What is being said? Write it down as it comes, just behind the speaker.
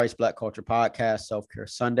Christ Black Culture Podcast, Self Care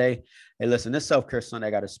Sunday. Hey, listen, this Self Care Sunday, I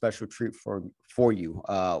got a special treat for you.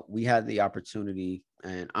 We had the opportunity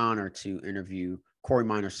and honor to interview Corey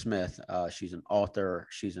Minor Smith. She's an author,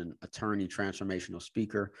 she's an attorney, transformational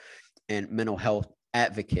speaker, and mental health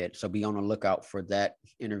advocate. So be on the lookout for that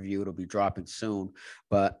interview. It'll be dropping soon.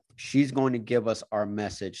 But she's going to give us our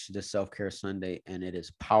message this Self-Care Sunday, and it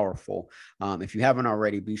is powerful. If you haven't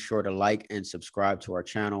already, be sure to like and subscribe to our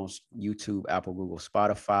channels, YouTube, Apple, Google,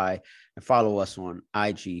 Spotify, and follow us on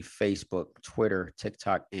IG, Facebook, Twitter,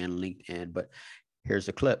 TikTok, and LinkedIn. But here's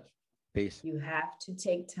a clip. Peace. You have to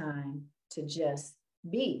take time to just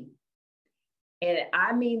be. And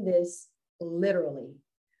I mean this literally,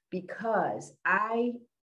 because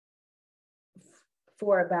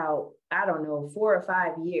for about, 4 or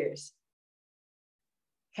 5 years,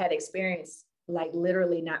 had experienced like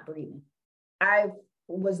literally not breathing. I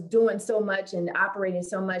was doing so much and operating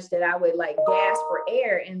so much that I would like gasp for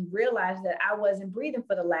air and realize that I wasn't breathing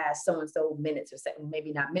for the last so-and-so minutes or seconds,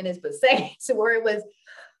 maybe not minutes, but seconds, where it was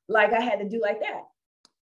like I had to do like that.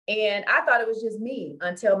 And I thought it was just me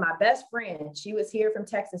until my best friend, she was here from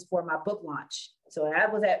Texas for my book launch. So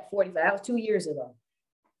that was at 45, that was 2 years ago.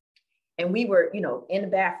 And we were, in the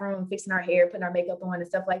bathroom, fixing our hair, putting our makeup on and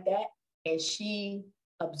stuff like that. And she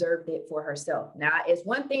observed it for herself. Now, it's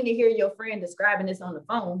one thing to hear your friend describing this on the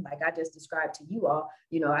phone, like I just described to you all,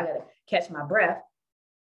 I got to catch my breath.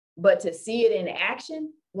 But to see it in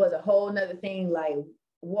action was a whole nother thing. Like,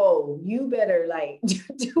 whoa, you better like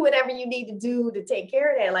do whatever you need to do to take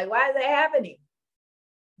care of that. Like, why is that happening?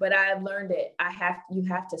 But I've learned that you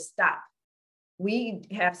have to stop. We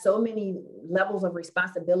have so many levels of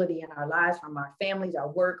responsibility in our lives, from our families, our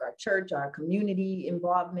work, our church, our community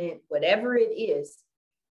involvement, whatever it is,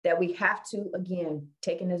 that we have to, again,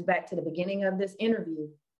 taking us back to the beginning of this interview,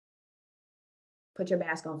 put your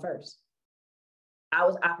mask on first. I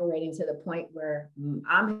was operating to the point where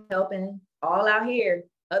I'm helping all out here,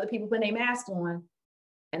 other people putting their masks on,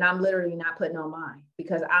 and I'm literally not putting on mine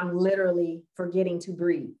because I'm literally forgetting to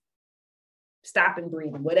breathe. Stopping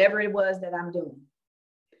breathing, whatever it was that I'm doing.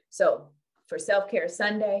 So for Self-Care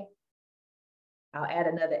Sunday, I'll add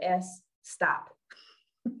another S, stop.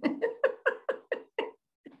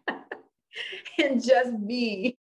 And just be.